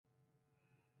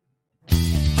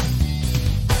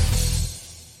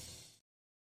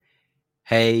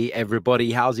Hey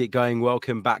everybody, how's it going?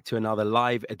 Welcome back to another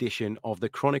live edition of the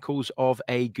Chronicles of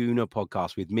a Gooner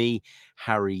podcast with me,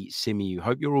 Harry Symeou.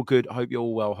 Hope you're all good. Hope you're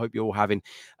all well. Hope you're all having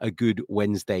a good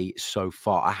Wednesday so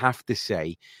far. I have to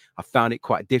say, I found it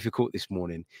quite difficult this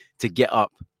morning to get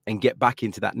up and get back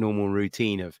into that normal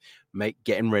routine of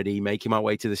getting ready, making my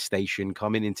way to the station,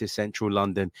 coming into central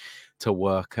London to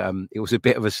work. It was a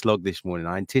bit of a slog this morning.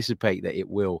 I anticipate that it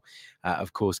will,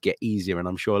 of course, get easier. And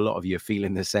I'm sure a lot of you are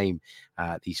feeling the same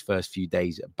these first few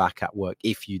days back at work,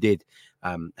 if you did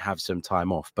have some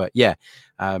time off. But yeah,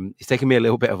 it's taken me a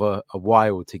little bit of a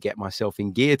while to get myself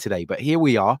in gear today. But here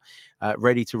we are,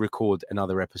 ready to record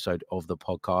another episode of the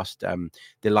podcast.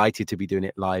 Delighted to be doing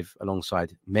it live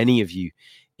alongside many of you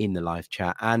in the live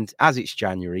chat. And as it's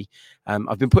January,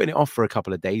 I've been putting it off for a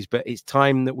couple of days, but it's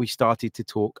time that we started to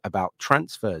talk about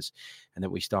transfers and that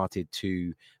we started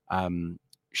to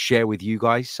share with you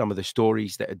guys some of the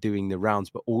stories that are doing the rounds,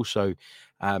 but also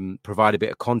provide a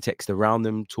bit of context around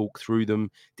them, talk through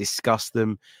them, discuss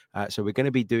them. So we're going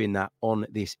to be doing that on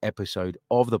this episode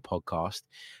of the podcast.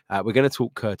 We're going to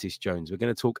talk Curtis Jones. We're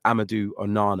going to talk Amadou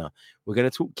Onana. We're going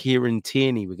to talk Kieran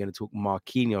Tierney. We're going to talk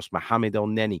Marquinhos, Mohamed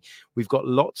Elneny. We've got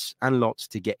lots and lots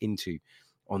to get into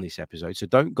on this episode. So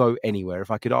don't go anywhere.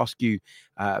 If I could ask you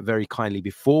very kindly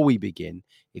before we begin,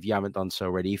 if you haven't done so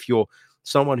already, if you're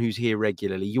someone who's here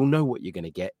regularly, you'll know what you're going to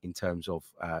get in terms of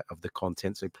the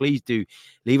content. So please do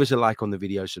leave us a like on the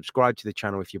video, subscribe to the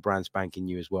channel if you're brand spanking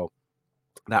new as well.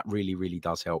 That really, really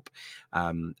does help.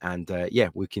 Yeah,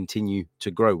 we continue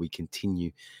to grow. We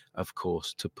continue, of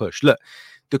course, to push. Look,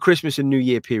 the Christmas and New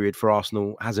Year period for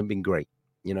Arsenal hasn't been great.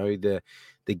 You know, the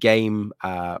game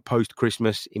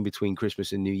post-Christmas, in between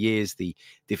Christmas and New Year's, the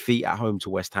defeat at home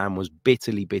to West Ham was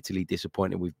bitterly, bitterly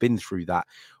disappointing. We've been through that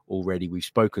already. We've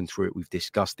spoken through it. We've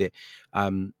discussed it.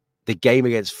 The game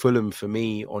against Fulham for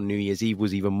me on New Year's Eve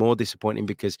was even more disappointing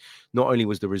because not only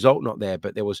was the result not there,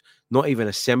 but there was not even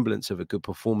a semblance of a good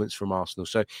performance from Arsenal.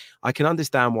 So I can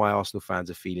understand why Arsenal fans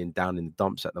are feeling down in the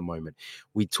dumps at the moment.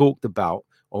 We talked about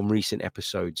on recent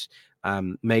episodes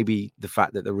maybe the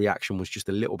fact that the reaction was just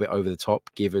a little bit over the top,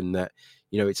 given that,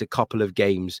 you know, it's a couple of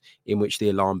games in which the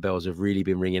alarm bells have really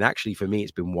been ringing. Actually, for me,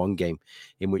 it's been one game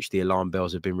in which the alarm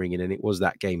bells have been ringing, and it was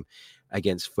that game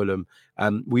against Fulham.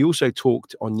 We also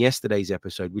talked on yesterday's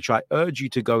episode, which I urge you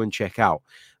to go and check out,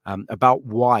 about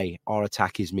why our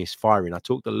attack is misfiring. I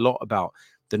talked a lot about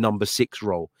the number 6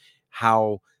 role,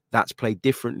 how that's played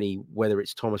differently, whether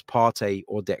it's Thomas Partey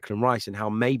or Declan Rice, and how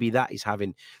maybe that is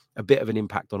having a bit of an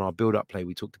impact on our build-up play.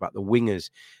 We talked about the wingers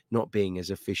not being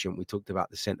as efficient. We talked about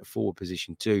the centre-forward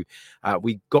position too.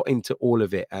 We got into all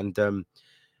of it, and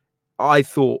I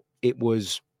thought it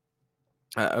was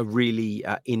a really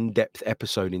in-depth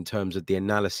episode in terms of the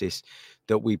analysis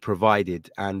that we provided.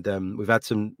 And we've had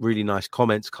some really nice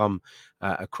comments come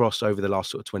across over the last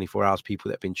sort of 24 hours, people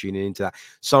that have been tuning into that.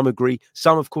 Some agree,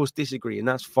 some, of course, disagree, and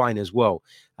that's fine as well.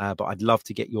 But I'd love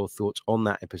to get your thoughts on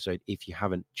that episode if you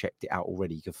haven't checked it out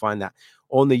already. You can find that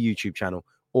on the YouTube channel,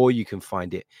 or you can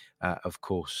find it, of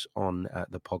course, on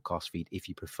the podcast feed if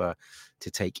you prefer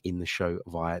to take in the show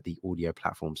via the audio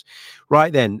platforms.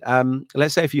 Right then,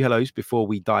 let's say a few hellos before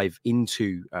we dive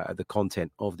into the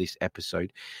content of this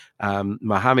episode.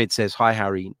 Mohammed says, "Hi,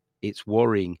 Harry. It's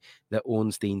worrying that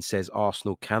Ornstein says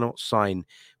Arsenal cannot sign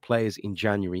players in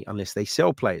January unless they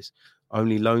sell players.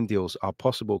 Only loan deals are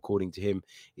possible, according to him.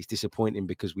 It's disappointing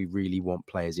because we really want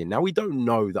players in." Now, we don't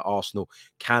know that Arsenal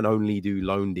can only do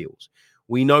loan deals.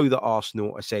 We know that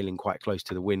Arsenal are sailing quite close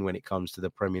to the win when it comes to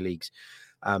the Premier League's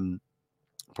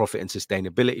profit and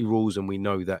sustainability rules. And we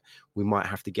know that we might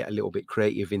have to get a little bit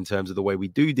creative in terms of the way we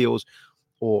do deals,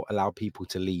 or allow people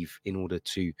to leave in order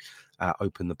to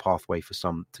open the pathway for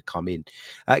some to come in.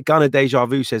 Gunnar Deja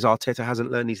Vu says Arteta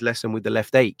hasn't learned his lesson with the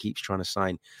left 8, keeps trying to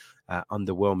sign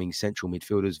underwhelming central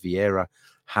midfielders, Vieira,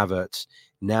 Havertz,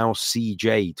 now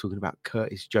CJ, talking about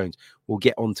Curtis Jones. We'll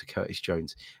get on to Curtis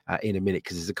Jones in a minute,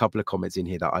 because there's a couple of comments in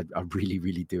here that I really,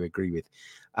 really do agree with.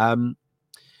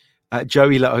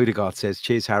 Joey La Odegaard says,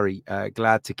 "Cheers, Harry.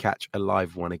 Glad to catch a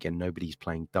live one again. Nobody's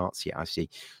playing darts yet, I see."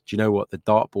 Do you know what? The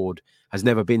dartboard has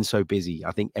never been so busy.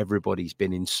 I think everybody's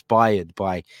been inspired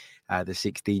by the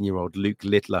 16-year-old Luke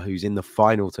Littler, who's in the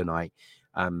final tonight.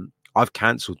 I've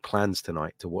cancelled plans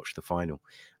tonight to watch the final.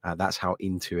 That's how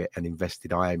into it and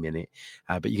invested I am in it.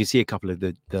 But you can see a couple of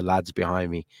the lads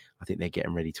behind me. I think they're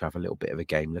getting ready to have a little bit of a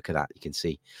game. Look at that. You can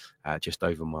see just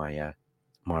over my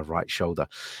right shoulder.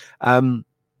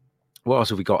 What else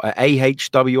have we got?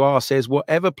 AHWR says,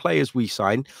 "Whatever players we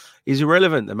sign is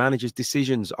irrelevant. The manager's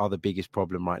decisions are the biggest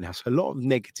problem right now." So a lot of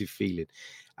negative feeling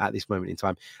at this moment in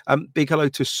time. Big hello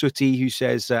to Sooty, who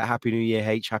says, Happy New Year,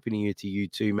 H. Happy New Year to you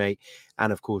too, mate.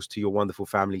 And of course, to your wonderful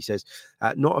family. He says,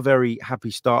 not a very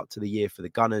happy start to the year for the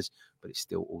Gunners, but it's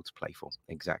still all to play for.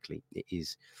 Exactly. It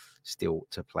is still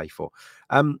to play for.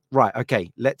 Right.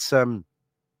 Okay. Let's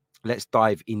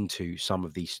dive into some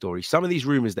of these stories, some of these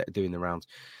rumors that are doing the rounds,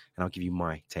 and I'll give you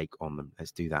my take on them.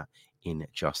 Let's do that in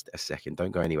just a second.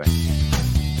 Don't go anywhere.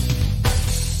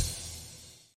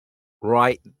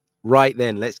 Right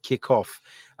then, let's kick off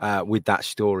with that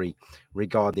story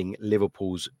regarding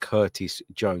Liverpool's Curtis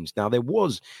Jones. Now, there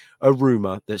was a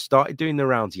rumor that started doing the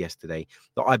rounds yesterday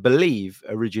that I believe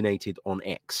originated on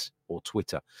X or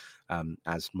Twitter,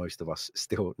 as most of us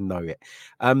still know it.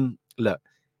 Look,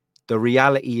 the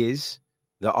reality is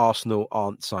that Arsenal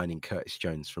aren't signing Curtis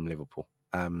Jones from Liverpool.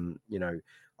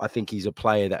 I think he's a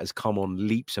player that has come on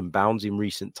leaps and bounds in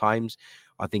recent times.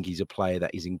 I think he's a player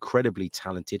that is incredibly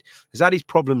talented. Has had his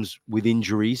problems with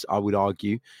injuries, I would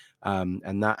argue,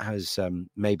 and that has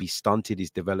maybe stunted his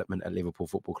development at Liverpool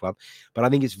Football Club. But I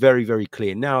think it's very, very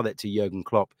clear now that to Jurgen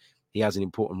Klopp, he has an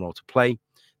important role to play,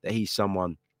 that he's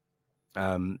someone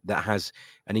that has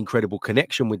an incredible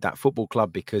connection with that football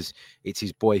club because it's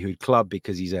his boyhood club,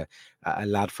 because he's a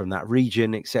lad from that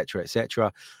region, etc.,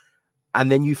 etc. And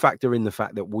then you factor in the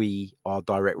fact that we are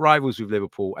direct rivals with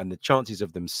Liverpool, and the chances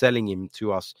of them selling him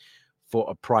to us for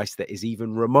a price that is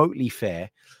even remotely fair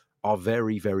are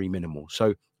very, very minimal.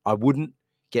 So I wouldn't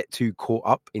get too caught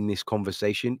up in this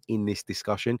conversation, in this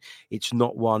discussion. It's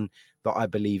not one that I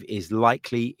believe is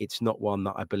likely. It's not one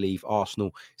that I believe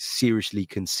Arsenal seriously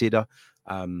consider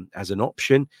as an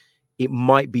option. It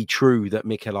might be true that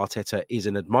Mikel Arteta is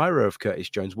an admirer of Curtis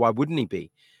Jones. Why wouldn't he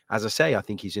be? As I say, I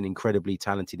think he's an incredibly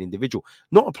talented individual.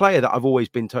 Not a player that I've always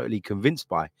been totally convinced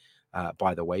by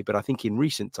the way, but I think in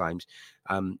recent times,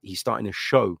 he's starting to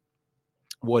show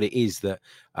what it is that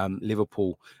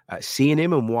Liverpool see in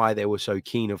him, and why they were so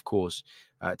keen, of course,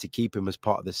 to keep him as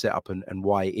part of the setup, and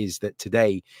why it is that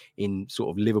today in sort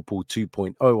of Liverpool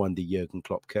 2.0 under Jurgen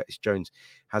Klopp, Curtis Jones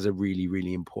has a really,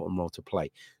 really important role to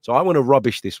play. So I want to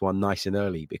rubbish this one nice and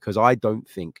early, because I don't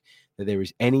think that there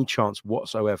is any chance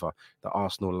whatsoever that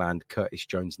Arsenal land Curtis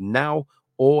Jones now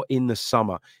or in the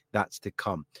summer that's to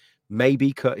come.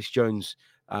 Maybe Curtis Jones,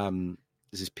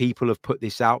 as people have put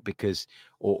this out because,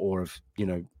 or have,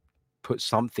 put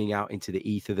something out into the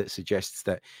ether that suggests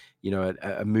that,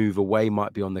 a move away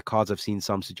might be on the cards. I've seen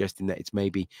some suggesting that it's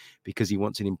maybe because he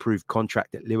wants an improved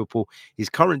contract at Liverpool. His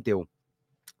current deal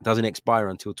doesn't expire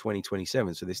until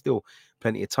 2027, so there's still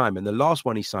plenty of time. And the last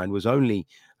one he signed was only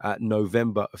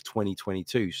November of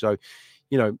 2022. So,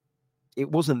 it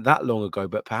wasn't that long ago,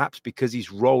 but perhaps because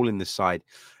his role in the side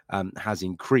has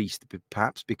increased,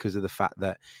 perhaps because of the fact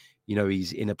that,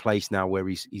 he's in a place now where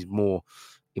he's more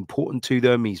important to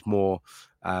them. He's more,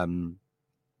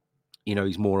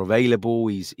 he's more available.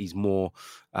 He's more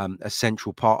a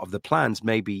central part of the plans.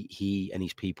 Maybe he and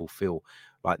his people feel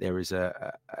like there is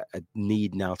a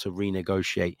need now to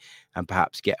renegotiate and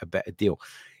perhaps get a better deal.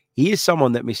 He is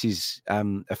someone that misses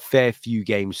a fair few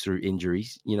games through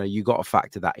injuries. You got to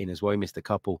factor that in as well. He missed a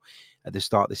couple at the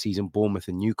start of the season, Bournemouth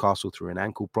and Newcastle, through an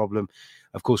ankle problem.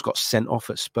 Of course, got sent off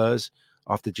at Spurs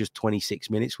after just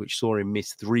 26 minutes, which saw him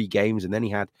miss 3 games. And then he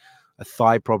had a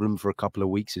thigh problem for a couple of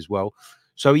weeks as well.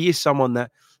 So he is someone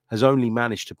that has only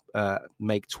managed to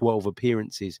make 12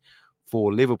 appearances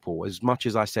for Liverpool. As much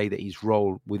as I say that his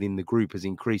role within the group has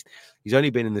increased, he's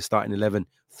only been in the starting 11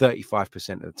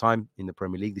 35% of the time in the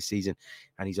Premier League this season,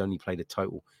 and he's only played a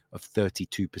total of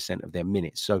 32% of their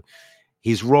minutes. So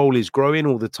his role is growing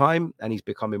all the time, and he's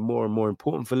becoming more and more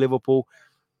important for Liverpool.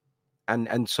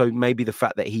 And so maybe the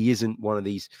fact that he isn't one of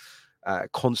these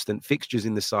constant fixtures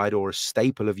in the side, or a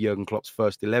staple of Jurgen Klopp's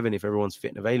first 11 if everyone's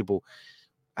fit and available,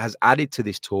 has added to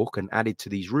this talk and added to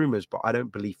these rumours. But I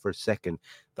don't believe for a second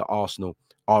that Arsenal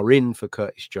are in for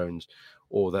Curtis Jones,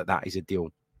 or that is a deal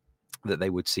that they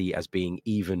would see as being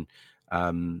even,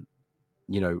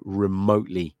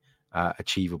 remotely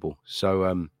achievable. So,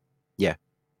 I'm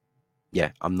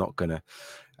not gonna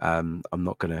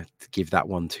give that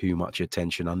one too much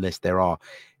attention unless there are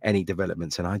any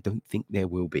developments, and I don't think there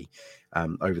will be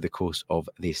over the course of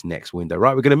this next window.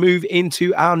 Right, we're going to move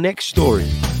into our next story.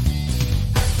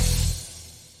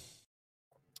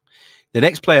 The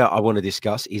next player I want to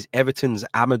discuss is Everton's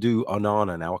Amadou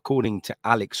Onana. Now, according to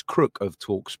Alex Crook of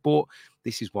TalkSport,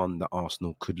 this is one that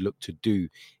Arsenal could look to do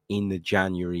in the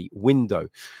January window.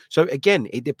 So again,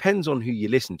 it depends on who you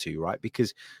listen to, right?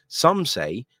 Because some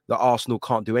say that Arsenal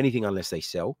can't do anything unless they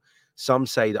sell. Some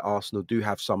say that Arsenal do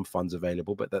have some funds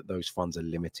available, but that those funds are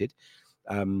limited.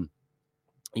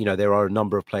 There are a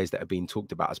number of players that are being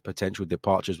talked about as potential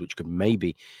departures, which could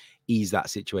maybe ease that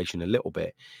situation a little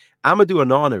bit. Amadou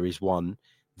Onana is one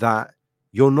that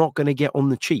you're not going to get on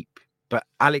the cheap. But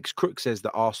Alex Crook says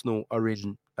that Arsenal are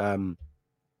in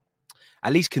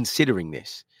at least considering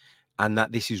this, and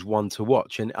that this is one to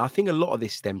watch. And I think a lot of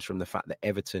this stems from the fact that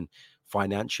Everton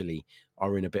financially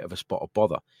are in a bit of a spot of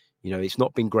bother. You know, it's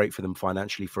not been great for them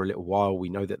financially for a little while. We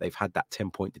know that they've had that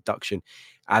 10-point deduction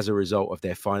as a result of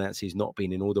their finances not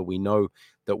being in order. We know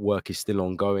that work is still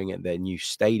ongoing at their new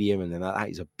stadium, and then that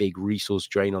is a big resource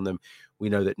drain on them. We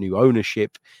know that new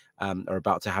ownership are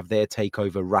about to have their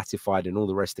takeover ratified and all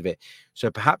the rest of it.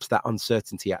 So perhaps that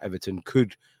uncertainty at Everton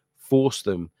could force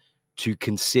them to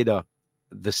consider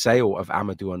the sale of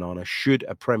Amadou Onana should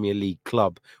a Premier League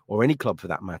club, or any club for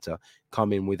that matter,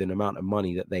 come in with an amount of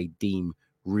money that they deem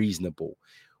reasonable.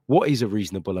 What is a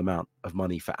reasonable amount of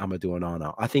money for Amadou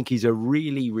Onana? I think he's a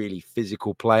really, really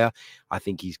physical player. I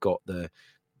think he's got the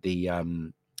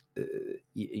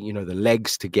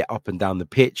legs to get up and down the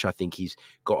pitch. I think he's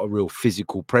got a real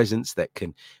physical presence that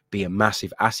can be a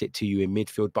massive asset to you in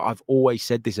midfield. But I've always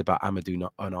said this about Amadou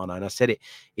Onana, and I said it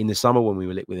in the summer when we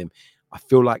were lit with him. I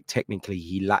feel like technically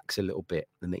he lacks a little bit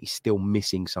and that he's still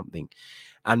missing something.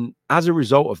 And as a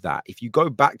result of that, if you go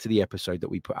back to the episode that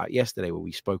we put out yesterday, where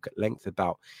we spoke at length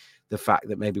about the fact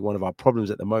that maybe one of our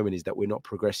problems at the moment is that we're not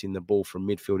progressing the ball from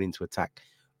midfield into attack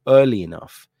early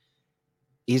enough.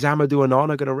 Is Amadou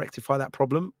Onana going to rectify that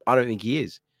problem? I don't think he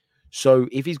is. So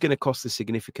if he's going to cost a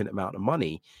significant amount of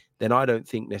money, then I don't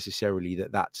think necessarily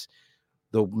that that's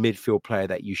the midfield player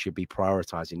that you should be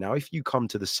prioritizing. Now, if you come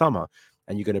to the summer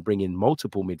and you're going to bring in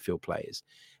multiple midfield players,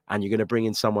 and you're going to bring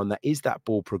in someone that is that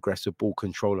ball progressor, ball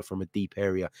controller from a deep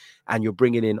area, and you're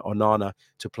bringing in Onana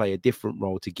to play a different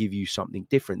role to give you something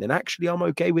different, then actually I'm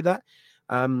okay with that.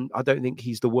 I don't think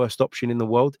he's the worst option in the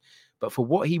world. But for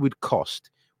what he would cost,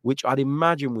 which I'd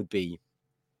imagine would be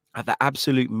at the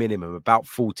absolute minimum about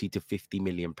 40 to 50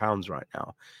 million pounds right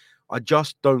now, I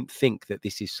just don't think that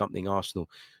this is something Arsenal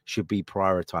should be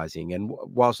prioritizing. And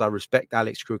whilst I respect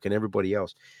Alex Crook and everybody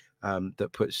else that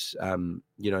puts, a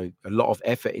lot of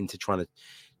effort into trying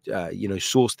to,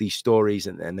 source these stories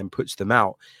and then puts them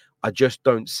out, I just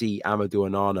don't see Amadou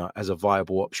Onana as a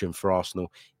viable option for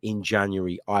Arsenal in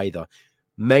January either.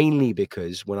 Mainly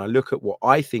because when I look at what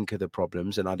I think are the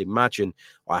problems, and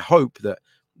I hope that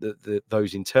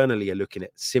those internally are looking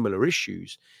at similar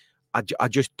issues, I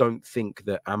just don't think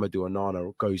that Amadou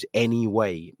Onana goes any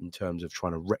way in terms of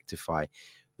trying to rectify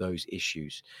those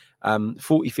issues.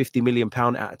 40, 50 million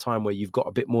pound at a time where you've got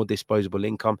a bit more disposable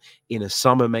income in a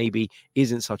summer maybe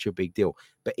isn't such a big deal.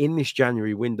 But in this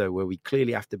January window where we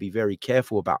clearly have to be very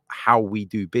careful about how we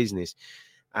do business,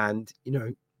 and,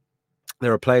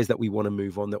 there are players that we want to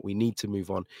move on, that we need to move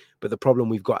on. But the problem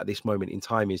we've got at this moment in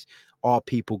time is, are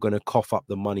people going to cough up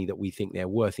the money that we think they're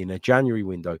worth in a January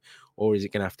window, or is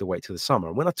it going to have to wait till the summer?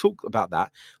 And when I talk about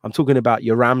that, I'm talking about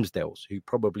your Ramsdales, who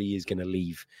probably is going to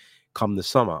leave come the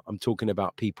summer. I'm talking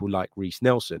about people like Reece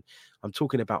Nelson. I'm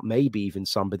talking about maybe even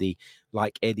somebody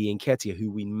like Eddie Nketiah,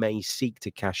 who we may seek to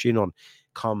cash in on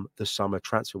come the summer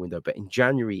transfer window. But in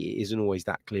January, it isn't always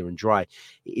that clear and dry.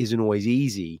 It isn't always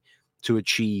easy to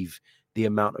achieve the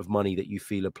amount of money that you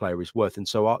feel a player is worth. And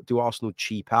so do Arsenal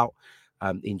cheap out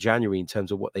in January in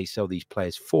terms of what they sell these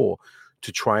players for,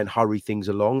 to try and hurry things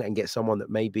along and get someone that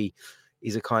maybe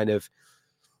is a kind of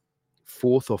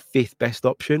fourth or fifth best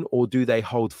option? Or do they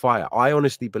hold fire? I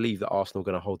honestly believe that Arsenal are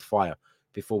going to hold fire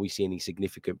before we see any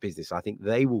significant business. I think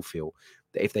they will feel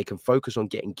that if they can focus on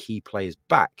getting key players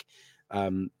back,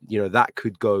 that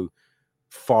could go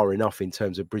far enough in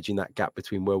terms of bridging that gap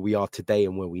between where we are today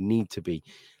and where we need to be.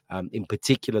 In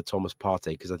particular, Thomas Partey,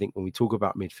 because I think when we talk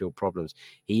about midfield problems,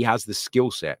 he has the skill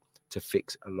set to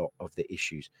fix a lot of the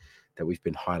issues that we've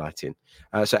been highlighting.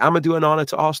 So Amadou Onana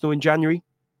to Arsenal in January,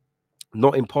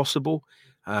 not impossible.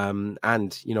 And,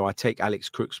 I take Alex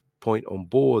Crook's point on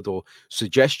board, or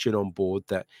suggestion on board,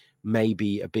 that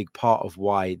maybe a big part of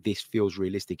why this feels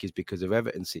realistic is because of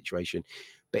Everton's situation.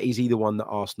 But is he the one that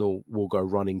Arsenal will go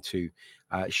running to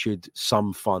should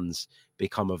some funds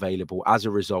become available as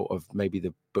a result of maybe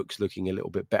the books looking a little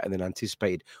bit better than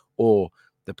anticipated, or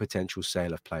the potential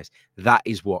sale of players? That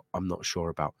is what I'm not sure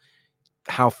about.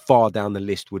 How far down the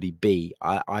list would he be?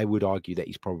 I would argue that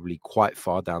he's probably quite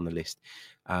far down the list.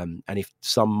 And if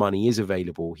some money is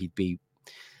available, he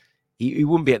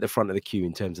wouldn't be at the front of the queue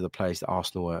in terms of the players that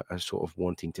Arsenal are sort of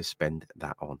wanting to spend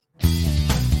that on.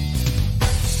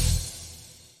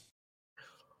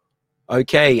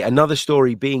 Okay, another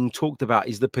story being talked about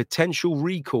is the potential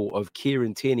recall of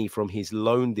Kieran Tierney from his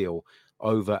loan deal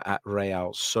over at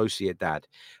Real Sociedad.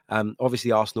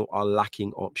 Obviously, Arsenal are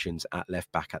lacking options at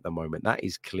left back at the moment. That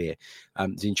is clear.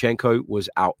 Zinchenko was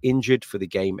out injured for the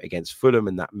game against Fulham,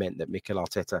 and that meant that Mikel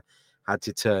Arteta had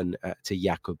to turn to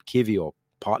Jakub Kiwior,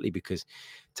 partly because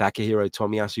Takahiro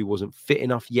Tomiyasu wasn't fit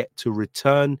enough yet to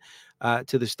return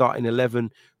to the starting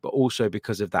 11, but also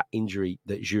because of that injury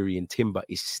that Jurrien Timber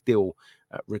is still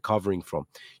recovering from.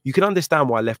 You can understand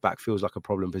why left back feels like a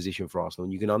problem position for Arsenal,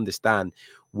 and you can understand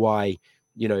why,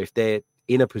 if they're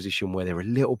in a position where they're a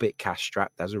little bit cash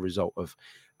strapped as a result of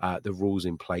the rules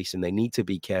in place and they need to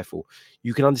be careful,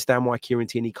 you can understand why Kieran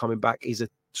Tierney coming back is a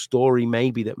story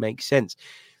maybe that makes sense.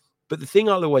 But the thing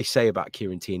I'll always say about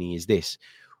Kieran Tierney is this: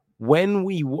 when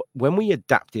we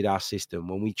adapted our system,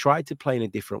 when we tried to play in a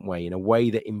different way, in a way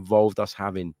that involved us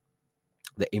having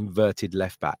the inverted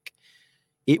left back,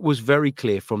 it was very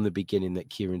clear from the beginning that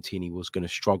Kieran Tierney was going to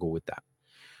struggle with that.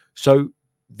 So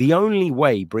the only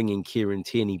way bringing Kieran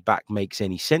Tierney back makes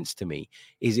any sense to me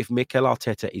is if Mikel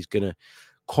Arteta is going to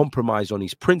compromise on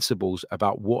his principles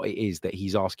about what it is that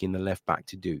he's asking the left back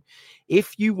to do.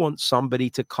 If you want somebody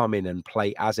to come in and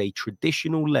play as a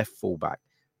traditional left fullback,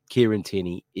 Kieran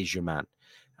Tierney is your man.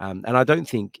 And I don't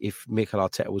think if Mikel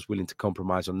Arteta was willing to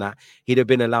compromise on that, he'd have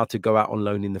been allowed to go out on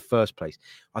loan in the first place.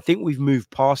 I think we've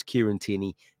moved past Kieran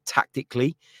Tierney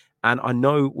tactically, and I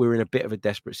know we're in a bit of a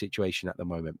desperate situation at the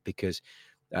moment because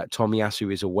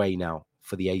Tomiyasu is away now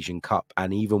for the Asian Cup.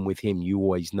 And even with him, you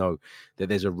always know that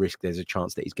there's a risk, there's a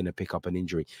chance that he's going to pick up an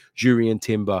injury. Jurrien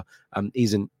Timber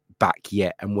isn't back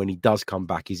yet. And when he does come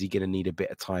back, is he going to need a bit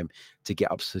of time to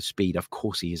get up to speed? Of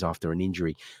course he is, after an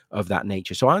injury of that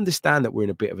nature. So I understand that we're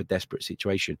in a bit of a desperate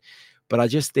situation. But I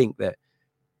just think that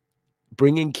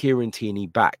bringing Kieran Tierney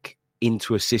back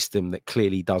into a system that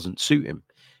clearly doesn't suit him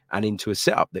and into a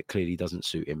setup that clearly doesn't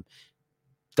suit him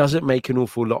doesn't make an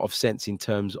awful lot of sense in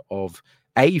terms of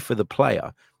A, for the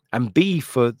player, and B,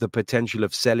 for the potential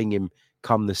of selling him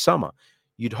come the summer.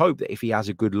 You'd hope that if he has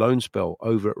a good loan spell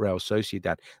over at Real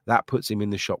Sociedad, that puts him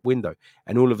in the shop window.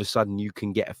 And all of a sudden you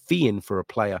can get a fee in for a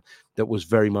player that was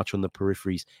very much on the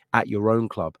peripheries at your own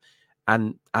club.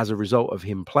 And as a result of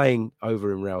him playing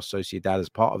over in Real Sociedad as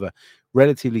part of a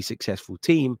relatively successful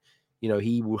team,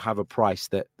 he will have a price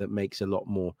that makes a lot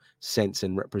more sense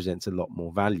and represents a lot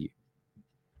more value.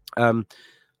 I don't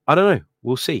know.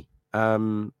 We'll see.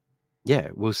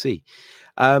 We'll see.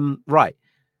 Right.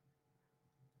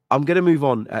 I'm going to move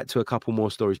on to a couple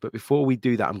more stories. But before we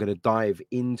do that, I'm going to dive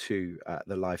into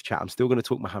the live chat. I'm still going to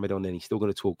talk Mohamed Onana. Still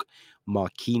going to talk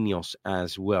Marquinhos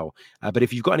as well. But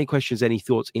if you've got any questions, any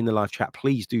thoughts in the live chat,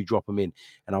 please do drop them in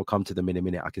and I'll come to them in a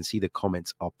minute. I can see the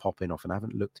comments are popping off and I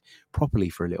haven't looked properly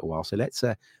for a little while. So let's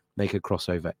make a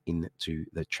crossover into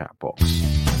the chat box.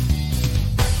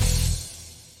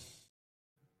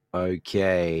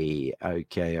 Okay.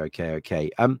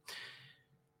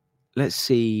 Let's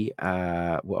see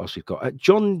what else we've got.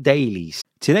 John Daly.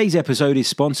 Today's episode is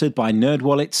sponsored by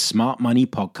NerdWallet's Smart Money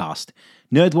Podcast.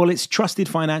 NerdWallet's trusted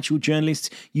financial journalists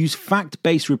use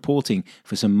fact-based reporting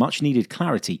for some much-needed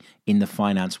clarity in the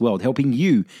finance world, helping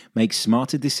you make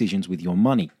smarter decisions with your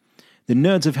money. The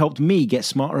nerds have helped me get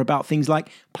smarter about things like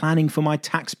planning for my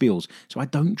tax bills so I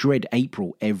don't dread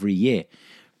April every year,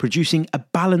 producing a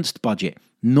balanced budget,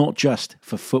 not just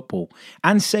for football,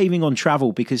 and saving on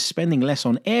travel because spending less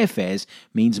on airfares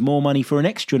means more money for an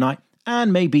extra night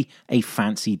and maybe a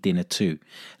fancy dinner too.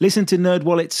 Listen to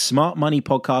NerdWallet's Smart Money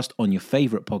Podcast on your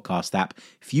favorite podcast app.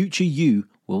 Future you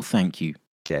will thank you.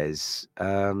 Says,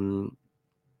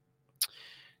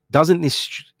 doesn't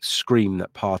this scream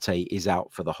that Partey is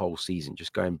out for the whole season?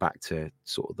 Just going back to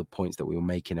sort of the points that we were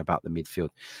making about the midfield.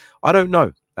 I don't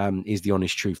know. Is the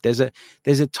honest truth. There's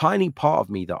a tiny part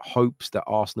of me that hopes that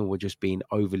Arsenal were just being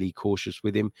overly cautious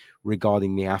with him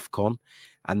regarding the AFCON,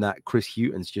 and that Chris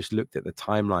Hughton's just looked at the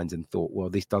timelines and thought,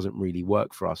 well, this doesn't really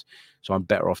work for us, so I'm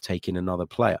better off taking another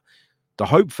player. The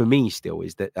hope for me still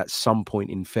is that at some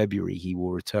point in February he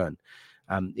will return,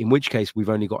 in which case we've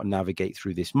only got to navigate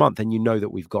through this month. And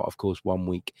that we've got, of course, 1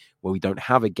 week where we don't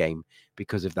have a game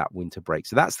because of that winter break.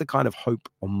 So that's the kind of hope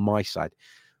on my side,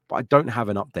 but I don't have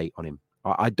an update on him.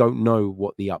 I don't know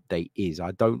what the update is. I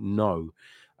don't know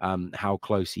how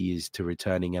close he is to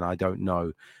returning. And I don't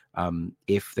know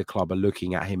if the club are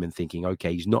looking at him and thinking,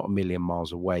 okay, he's not a million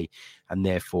miles away. And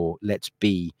therefore, let's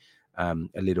be a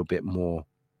little bit more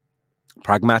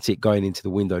pragmatic going into the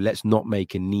window. Let's not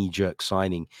make a knee-jerk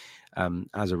signing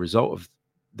as a result of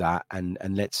that. And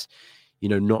let's,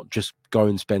 not just go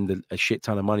and spend a shit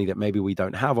ton of money that maybe we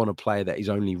don't have on a player that is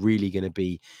only really going to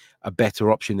be a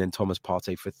better option than Thomas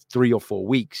Partey for 3 or 4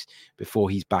 weeks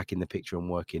before he's back in the picture and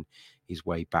working his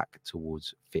way back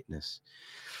towards fitness.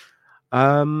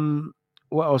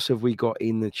 What else have we got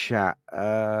in the chat?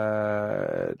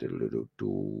 I'm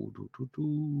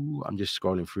just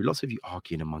scrolling through. Lots of you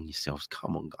arguing among yourselves.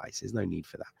 Come on, guys. There's no need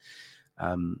for that.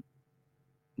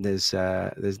 There's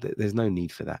no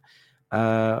need for that.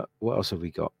 What else have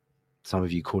we got? Some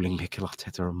of you calling Mikel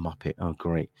Arteta a muppet. Oh,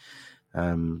 great.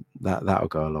 That'll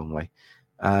go a long way.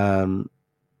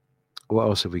 What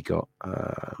else have we got?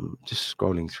 Just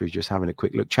scrolling through, just having a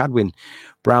quick look. Chadwin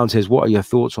Brown says, what are your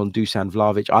thoughts on Dusan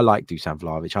Vlahovic? I like Dusan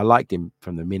Vlahovic. I liked him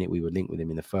from the minute we were linked with him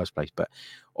in the first place, but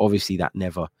obviously that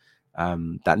never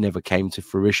came to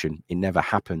fruition. It never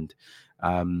happened.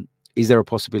 Is there a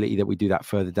possibility that we do that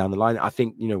further down the line? I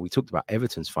think, we talked about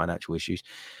Everton's financial issues.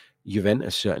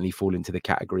 Juventus certainly fall into the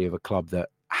category of a club that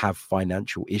have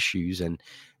financial issues and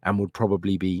would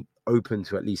probably be open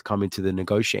to at least coming to the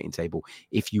negotiating table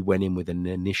if you went in with an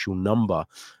initial number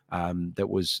that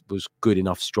was good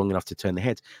enough, strong enough to turn the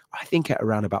heads. I think at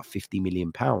around about £50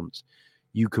 million,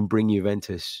 you can bring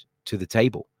Juventus to the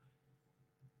table.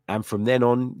 And from then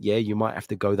on, you might have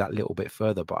to go that little bit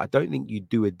further. But I don't think you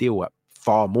do a deal at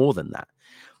far more than that.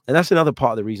 And that's another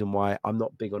part of the reason why I'm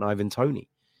not big on Ivan Toney.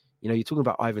 You're talking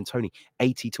about Ivan Toney,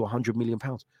 80 to 100 million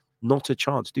pounds. Not a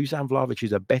chance. Dusan Vlahovic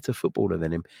is a better footballer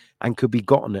than him and could be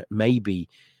gotten at maybe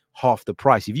half the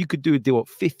price. If you could do a deal at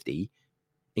 50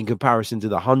 in comparison to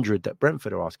the 100 that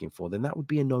Brentford are asking for, then that would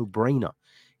be a no-brainer.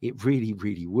 It really,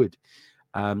 really would.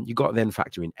 You got to then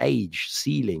factor in age,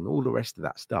 ceiling, all the rest of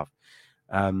that stuff.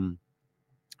 It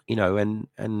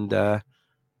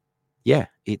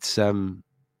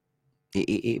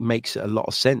makes a lot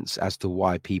of sense as to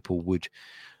why people would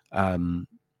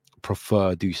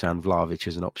prefer Dusan Vlahovic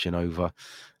as an option over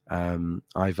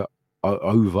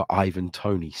Ivan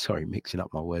Toney. Sorry, mixing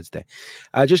up my words there.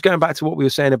 Just going back to what we were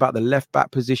saying about the left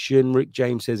back position, Rick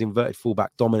James says inverted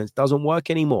fullback dominance doesn't work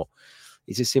anymore.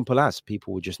 It's as simple as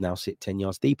people will just now sit 10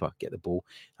 yards deeper, get the ball,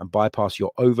 and bypass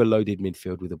your overloaded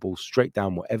midfield with the ball straight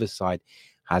down whatever side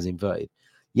has inverted.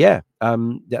 Yeah,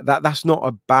 that's not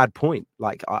a bad point.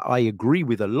 Like, I agree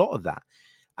with a lot of that.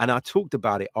 And I talked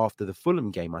about it after the Fulham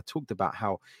game. I talked about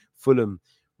how Fulham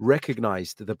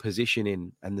recognized the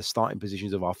positioning and the starting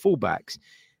positions of our fullbacks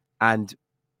and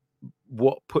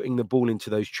what putting the ball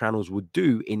into those channels would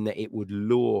do, in that it would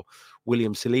lure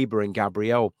William Saliba and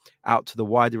Gabriel out to the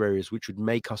wider areas, which would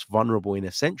make us vulnerable in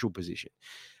a central position.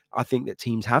 I think that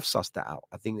teams have sussed that out.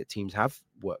 I think that teams have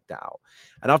worked that out.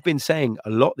 And I've been saying a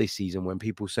lot this season when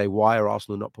people say, why are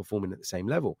Arsenal not performing at the same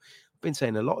level? I've been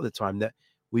saying a lot of the time that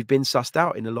we've been sussed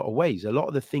out in a lot of ways. A lot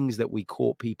of the things that we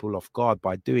caught people off guard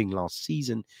by doing last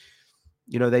season,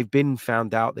 they've been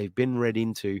found out, they've been read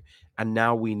into, and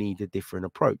now we need a different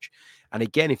approach. And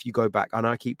again, if you go back, and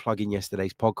I keep plugging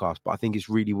yesterday's podcast, but I think it's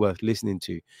really worth listening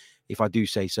to, if I do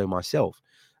say so myself.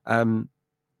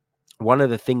 One of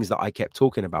the things that I kept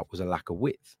talking about was a lack of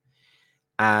width.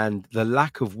 And the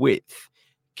lack of width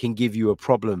can give you a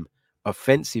problem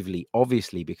offensively,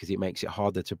 obviously, because it makes it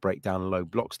harder to break down low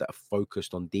blocks that are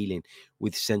focused on dealing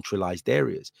with centralized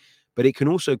areas. But it can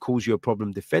also cause you a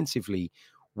problem defensively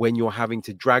when you're having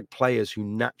to drag players who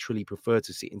naturally prefer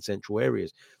to sit in central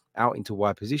areas out into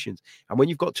wide positions. And when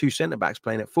you've got two centre-backs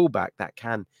playing at full-back, that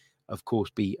can, of course,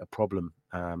 be a problem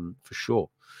for sure.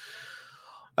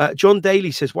 John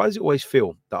Daly says, why does it always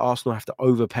feel that Arsenal have to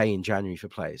overpay in January for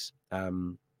players?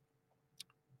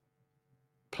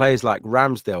 Players like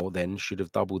Ramsdale then should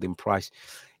have doubled in price,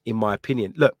 in my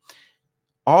opinion. Look,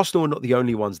 Arsenal are not the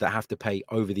only ones that have to pay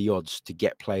over the odds to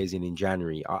get players in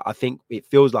January. I think it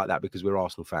feels like that because we're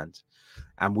Arsenal fans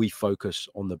and we focus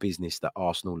on the business that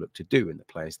Arsenal look to do and the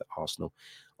players that Arsenal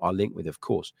are linked with, of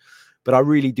course. But I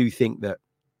really do think that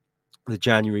the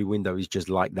January window is just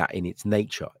like that in its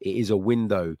nature. It is a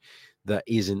window that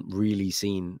isn't really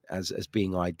seen as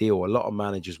being ideal. A lot of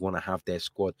managers want to have their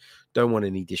squad, don't want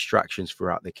any distractions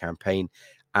throughout the campaign,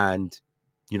 and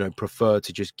prefer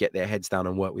to just get their heads down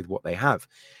and work with what they have.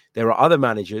 There are other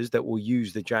managers that will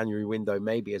use the January window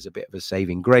maybe as a bit of a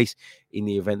saving grace in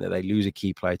the event that they lose a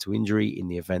key player to injury, in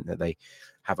the event that they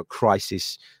have a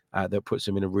crisis that puts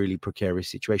them in a really precarious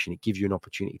situation. It gives you an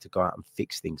opportunity to go out and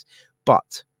fix things.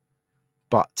 But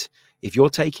if you're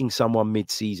taking someone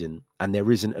mid-season and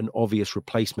there isn't an obvious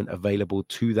replacement available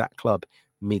to that club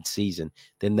mid-season,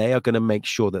 then they are going to make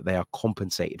sure that they are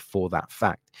compensated for that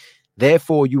fact.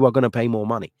 Therefore, you are going to pay more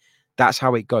money. That's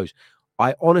how it goes.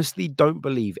 I honestly don't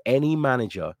believe any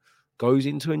manager goes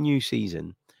into a new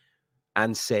season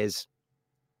and says,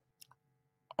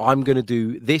 I'm going to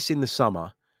do this in the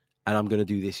summer and I'm going to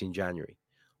do this in January.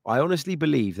 I honestly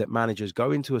believe that managers go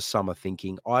into a summer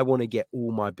thinking, I want to get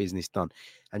all my business done.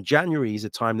 And January is a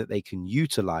time that they can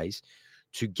utilize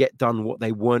to get done what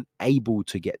they weren't able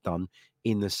to get done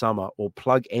in the summer or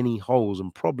plug any holes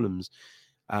and problems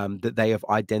that they have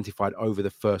identified over the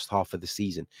first half of the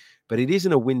season. But it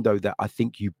isn't a window that I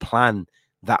think you plan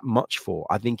that much for.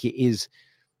 I think it is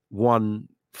one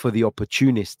for the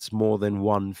opportunists more than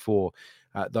one for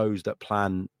those that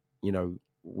plan,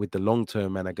 with the long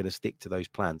term and are going to stick to those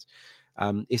plans.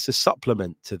 It's a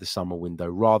supplement to the summer window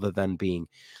rather than being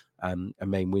a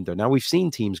main window. Now, we've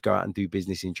seen teams go out and do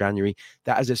business in January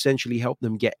that has essentially helped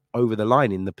them get over the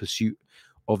line in the pursuit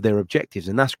of their objectives,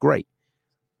 and that's great.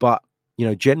 But,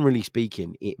 generally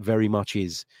speaking, it very much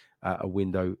is a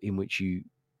window in which you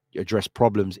address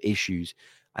problems, issues,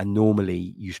 and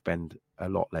normally you spend a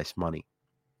lot less money.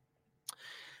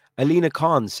 Alina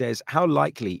Khan says, how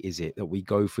likely is it that we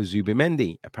go for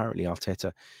Zubimendi? Apparently,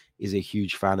 Arteta is a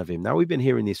huge fan of him. Now, we've been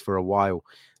hearing this for a while,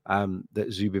 that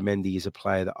Zubimendi is a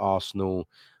player that Arsenal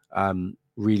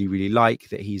really, really like,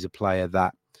 that he's a player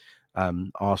that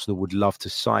Arsenal would love to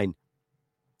sign.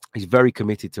 He's very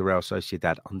committed to Real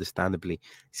Sociedad, understandably.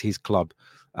 It's his club.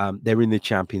 They're in the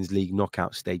Champions League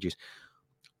knockout stages.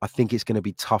 I think it's going to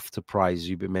be tough to prize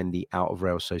Zubimendi out of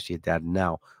Real Sociedad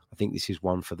now. I think this is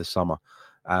one for the summer.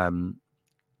 To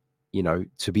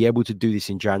be able to do this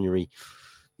in January,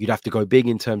 you'd have to go big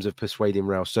in terms of persuading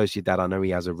Real Sociedad. I know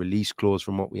he has a release clause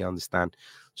from what we understand.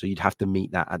 So you'd have to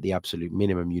meet that at the absolute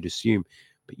minimum, you'd assume.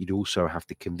 But you'd also have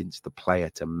to convince the player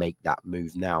to make that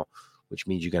move now, which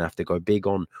means you're going to have to go big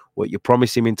on what you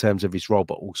promise him in terms of his role,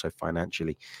 but also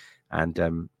financially. And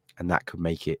that could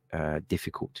make it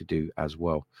difficult to do as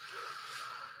well.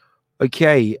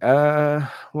 Okay,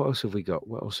 what else have we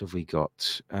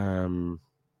got?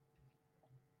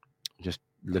 Just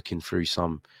looking through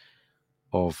some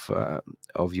of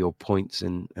your points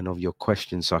and of your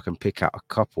questions, so I can pick out a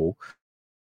couple.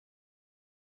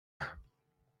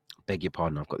 Beg your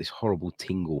pardon, I've got this horrible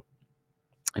tingle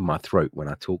in my throat when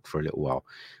I talk for a little while,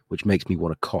 which makes me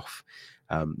want to cough,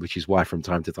 which is why from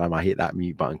time to time I hit that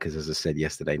mute button, because as I said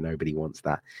yesterday, nobody wants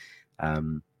that.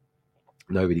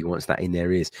 Nobody wants that in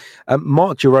their ears.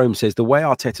 Mark Jerome says, the way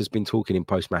Arteta's been talking in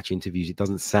post-match interviews, it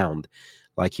doesn't sound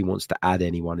like he wants to add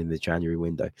anyone in the January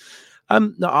window.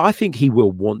 No, I think he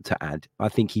will want to add. I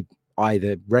think he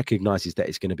either recognizes that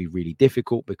it's going to be really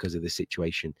difficult because of the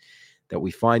situation that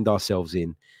we find ourselves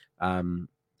in,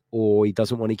 or he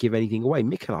doesn't want to give anything away.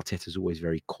 Mikel Arteta is always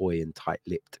very coy and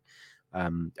tight-lipped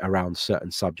around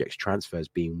certain subjects, transfers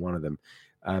being one of them.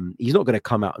 He's not going to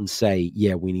come out and say,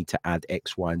 yeah, we need to add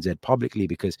X, Y, and Z publicly,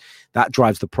 because that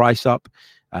drives the price up.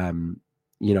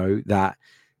 That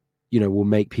will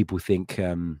make people think,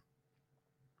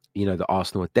 that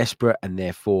Arsenal are desperate, and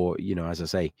therefore, as I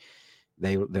say,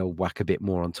 they'll whack a bit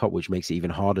more on top, which makes it even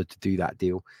harder to do that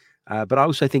deal. But I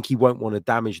also think he won't want to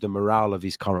damage the morale of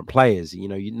his current players.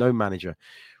 No manager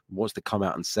wants to come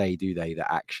out and say, do they,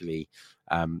 that actually,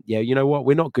 you know what,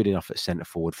 we're not good enough at centre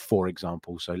forward, for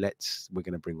example, so we're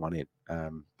going to bring one in.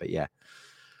 But yeah.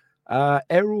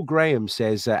 Errol Graham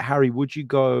says, Harry, would you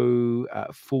go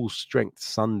full strength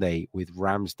Sunday with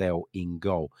Ramsdale in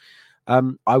goal?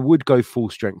 I would go full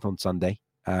strength on Sunday,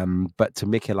 but to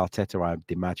Mikel Arteta, I'd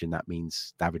imagine that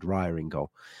means David Raya in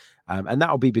goal. And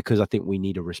that'll be because I think we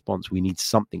need a response. We need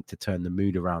something to turn the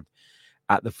mood around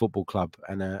at the football club.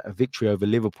 And a victory over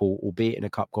Liverpool, albeit in a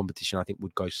cup competition, I think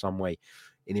would go some way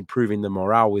in improving the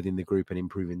morale within the group and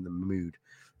improving the mood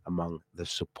among the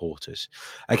supporters.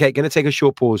 Okay, going to take a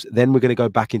short pause. Then we're going to go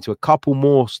back into a couple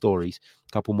more stories,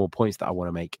 a couple more points that I want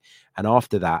to make. And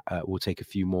after that, we'll take a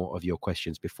few more of your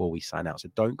questions before we sign out. So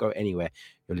don't go anywhere.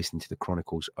 You're listening to the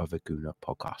Chronicles of a Gooner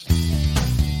podcast.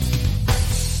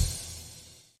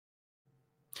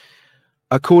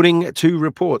 According to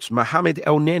reports, Mohamed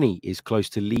Elneny is close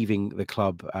to leaving the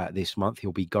club this month.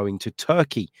 He'll be going to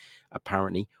Turkey,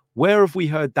 apparently. Where have we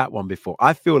heard that one before?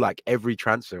 I feel like every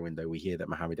transfer window we hear that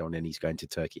Mohamed Elneny is going to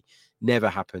Turkey. Never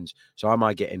happens. So am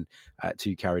I getting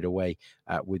too carried away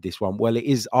with this one? Well, it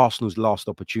is Arsenal's last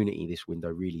opportunity this window,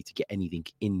 really, to get anything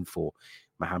in for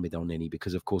Mohamed Elneny,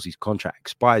 because, of course, his contract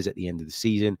expires at the end of the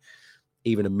season.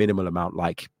 Even a minimal amount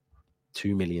like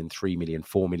 2 million, 3 million,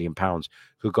 4 million pounds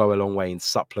could go a long way in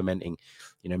supplementing,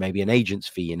 maybe an agent's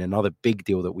fee in another big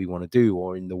deal that we want to do,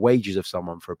 or in the wages of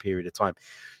someone for a period of time.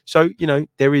 So,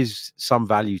 there is some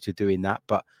value to doing that.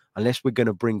 But unless we're going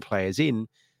to bring players in,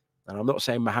 and I'm not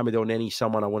saying Mohamed Elneny is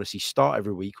someone I want to see start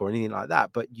every week or anything like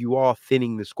that, but you are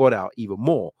thinning the squad out even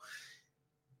more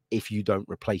if you don't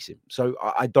replace him. So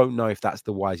I don't know if that's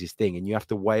the wisest thing. And you have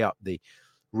to weigh up the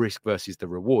risk versus the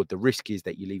reward. The risk is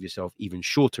that you leave yourself even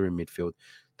shorter in midfield.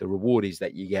 The reward is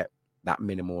that you get that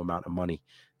minimal amount of money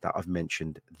that I've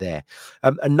mentioned there.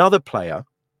 Another player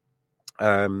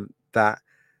that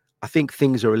I think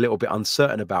things are a little bit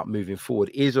uncertain about moving forward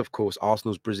is, of course,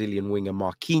 Arsenal's Brazilian winger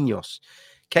Marquinhos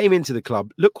came into the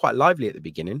club, looked quite lively at the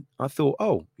beginning. I thought,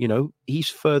 oh, he's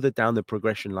further down the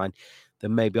progression line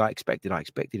than maybe I expected. I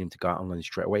expected him to go out on loan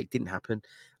straight away. It didn't happen.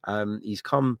 He's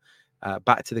come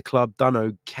back to the club, done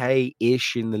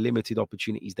okay-ish in the limited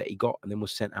opportunities that he got, and then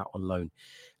was sent out on loan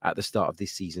at the start of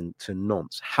this season to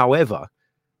Nantes. However,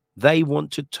 they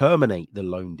want to terminate the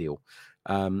loan deal.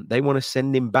 They want to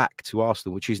send him back to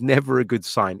Arsenal, which is never a good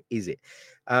sign, is it?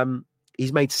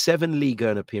 He's made 7 Ligue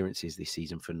 1 appearances this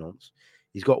season for Nantes.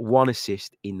 He's got 1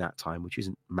 assist in that time, which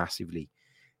isn't massively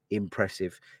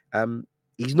impressive.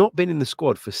 He's not been in the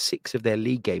squad for 6 of their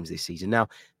league games this season. Now,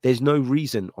 there's no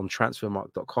reason on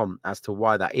transfermarkt.com as to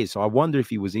why that is. So I wonder if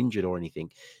he was injured or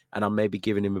anything, and I'm maybe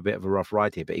giving him a bit of a rough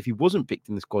ride here. But if he wasn't picked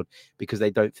in the squad because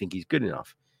they don't think he's good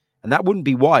enough, and that wouldn't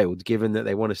be wild given that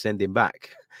they want to send him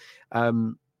back,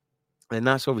 and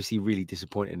that's obviously really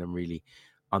disappointing and really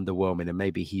underwhelming. And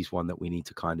maybe he's one that we need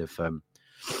to kind of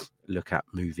look at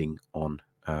moving on.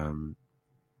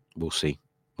 We'll see.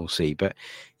 We'll see. But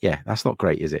yeah, that's not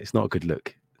great, is it? It's not a good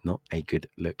look. Not a good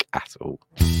look at all.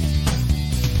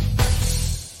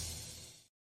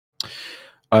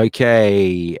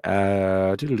 Okay.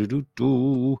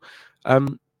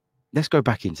 Let's go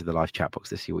back into the live chat box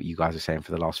to see what you guys are saying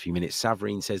for the last few minutes.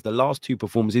 Savarine says, the last 2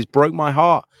 performances broke my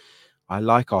heart. I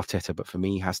like Arteta, but for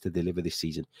me, he has to deliver this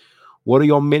season. What are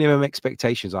your minimum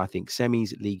expectations? I think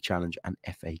semis, League Challenge, and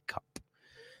FA Cup.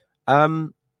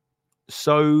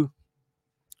 So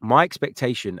my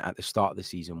expectation at the start of the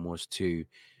season was to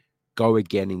go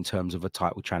again in terms of a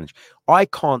title challenge. I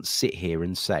can't sit here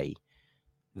and say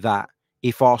that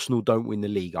if Arsenal don't win the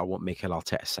league, I want Mikel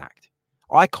Arteta sacked.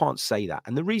 I can't say that.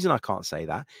 And the reason I can't say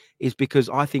that is because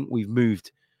I think we've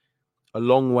moved a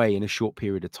long way in a short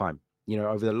period of time.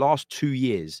 Over the last 2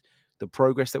 years, the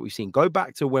progress that we've seen, go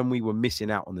back to when we were missing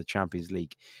out on the Champions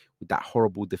League with that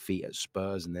horrible defeat at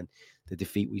Spurs and then the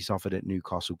defeat we suffered at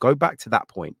Newcastle. Go back to that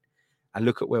point and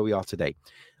look at where we are today.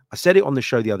 I said it on the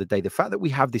show the other day. The fact that we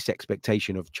have this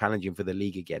expectation of challenging for the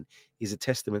league again is a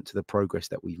testament to the progress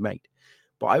that we've made.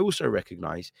 But I also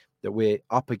recognize that we're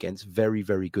up against very,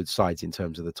 very good sides in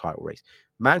terms of the title race.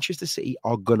 Manchester City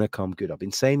are going to come good. I've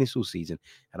been saying this all season,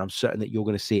 and I'm certain that you're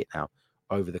going to see it now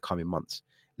over the coming months.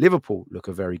 Liverpool look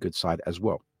a very good side as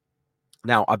well.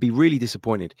 Now, I'd be really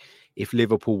disappointed if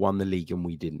Liverpool won the league and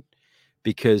we didn't,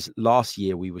 because last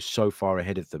year we were so far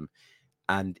ahead of them,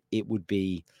 and it would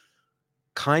be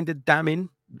kind of damning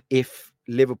if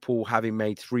Liverpool, having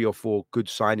made 3 or 4 good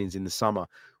signings in the summer,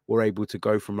 were able to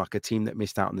go from like a team that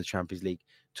missed out on the Champions League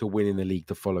to winning the league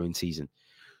the following season.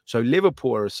 So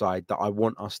Liverpool are a side that I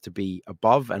want us to be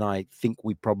above, and I think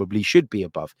we probably should be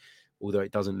above, although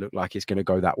it doesn't look like it's going to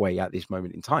go that way at this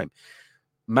moment in time.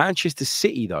 Manchester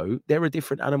City, though, they're a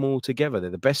different animal altogether. They're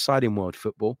the best side in world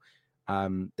football.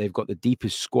 They've got the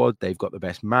deepest squad. They've got the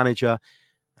best manager.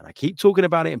 And I keep talking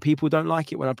about it, and people don't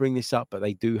like it when I bring this up, but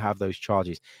they do have those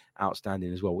charges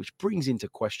outstanding as well, which brings into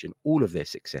question all of their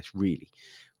success, really,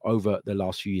 over the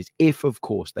last few years, if, of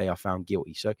course, they are found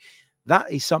guilty. So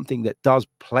that is something that does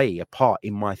play a part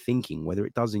in my thinking. Whether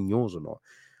it does in yours or not,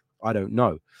 I don't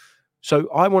know. So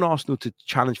I want Arsenal to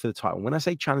challenge for the title. When I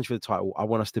say challenge for the title, I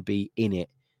want us to be in it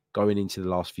going into the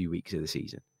last few weeks of the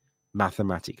season,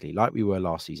 mathematically, like we were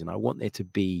last season. I want there to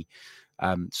be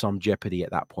some jeopardy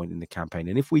at that point in the campaign.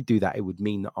 And if we do that, it would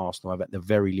mean that Arsenal have at the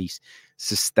very least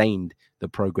sustained the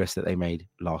progress that they made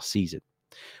last season.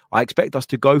 I expect us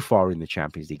to go far in the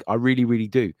Champions League. I really, really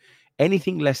do.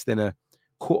 Anything less than a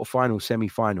quarterfinal,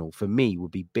 semi-final, for me,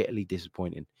 would be bitterly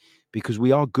disappointing, because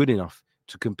we are good enough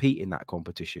to compete in that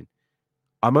competition.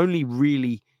 I'm only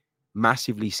really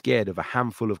massively scared of a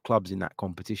handful of clubs in that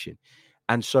competition.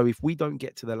 And so if we don't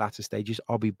get to the latter stages,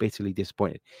 I'll be bitterly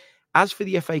disappointed. As for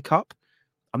the FA Cup,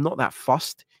 I'm not that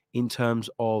fussed in terms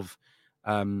of,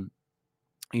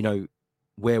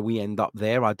 where we end up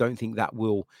there. I don't think that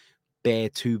will bear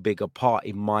too big a part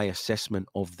in my assessment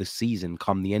of the season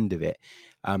come the end of it,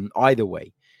 either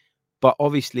way. But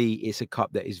obviously, it's a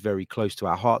cup that is very close to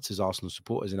our hearts as Arsenal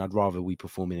supporters, and I'd rather we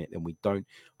perform in it than we don't.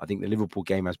 I think the Liverpool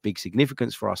game has big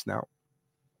significance for us now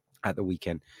at the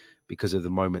weekend because of the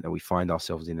moment that we find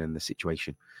ourselves in and the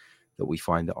situation that we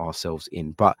find ourselves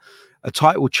in. But a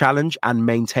title challenge and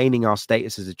maintaining our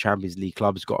status as a Champions League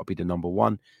club has got to be the number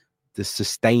one. The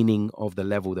sustaining of the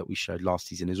level that we showed last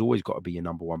season has always got to be your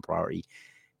number one priority.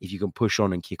 If you can push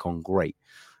on and kick on, great.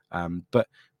 But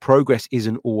progress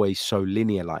isn't always so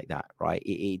linear like that, right?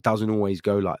 It doesn't always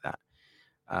go like that.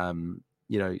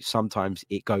 Sometimes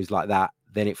it goes like that,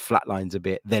 then it flatlines a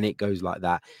bit, then it goes like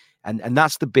that. And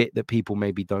that's the bit that people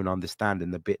maybe don't understand,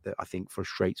 and the bit that I think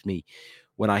frustrates me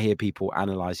when I hear people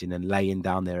analyzing and laying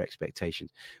down their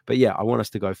expectations. But yeah, I want us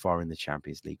to go far in the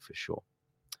Champions League for sure,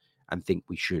 and think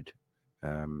we should.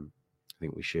 I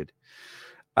think we should.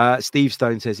 Steve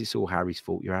Stone says it's all Harry's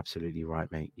fault. You're absolutely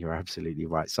right, mate. You're absolutely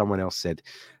right. Someone else said,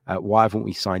 why haven't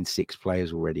we signed 6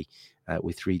 players already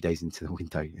with 3 days into the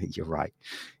window? You're right.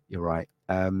 You're right.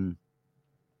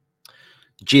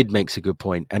 Jid makes a good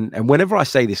point. And whenever I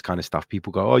say this kind of stuff,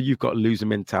 people go, oh, you've got a loser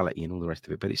mentality and all the rest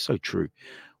of it. But it's so true.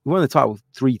 We won the title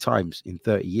 3 times in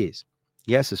 30 years.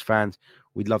 Yes, as fans,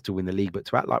 we'd love to win the league, but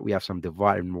to act like we have some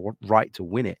divine right to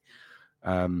win it,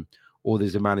 or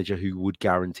there's a manager who would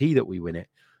guarantee that we win it,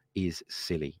 is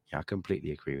silly. Yeah, I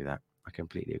completely agree with that.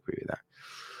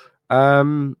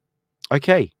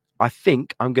 Okay, I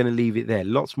think I'm going to leave it there.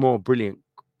 Lots more brilliant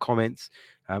comments.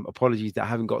 Apologies that I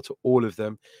haven't got to all of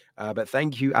them. But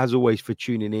thank you, as always, for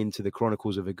tuning in to the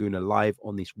Chronicles of a Gooner live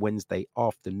on this Wednesday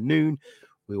afternoon.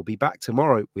 We'll be back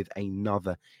tomorrow with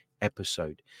another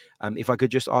episode. If I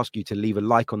could just ask you to leave a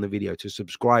like on the video, to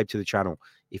subscribe to the channel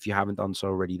if you haven't done so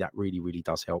already, that really, really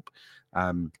does help.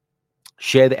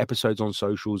 Share the episodes on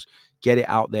socials, get it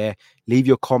out there. Leave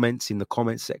your comments in the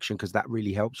comments section because that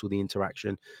really helps with the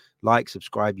interaction. Like,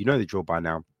 subscribe, you know the drill by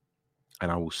now.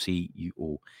 And I will see you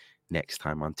all next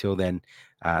time. Until then,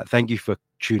 thank you for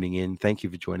tuning in. Thank you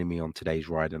for joining me on today's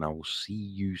ride, and I will see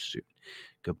you soon.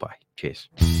 Goodbye. Cheers.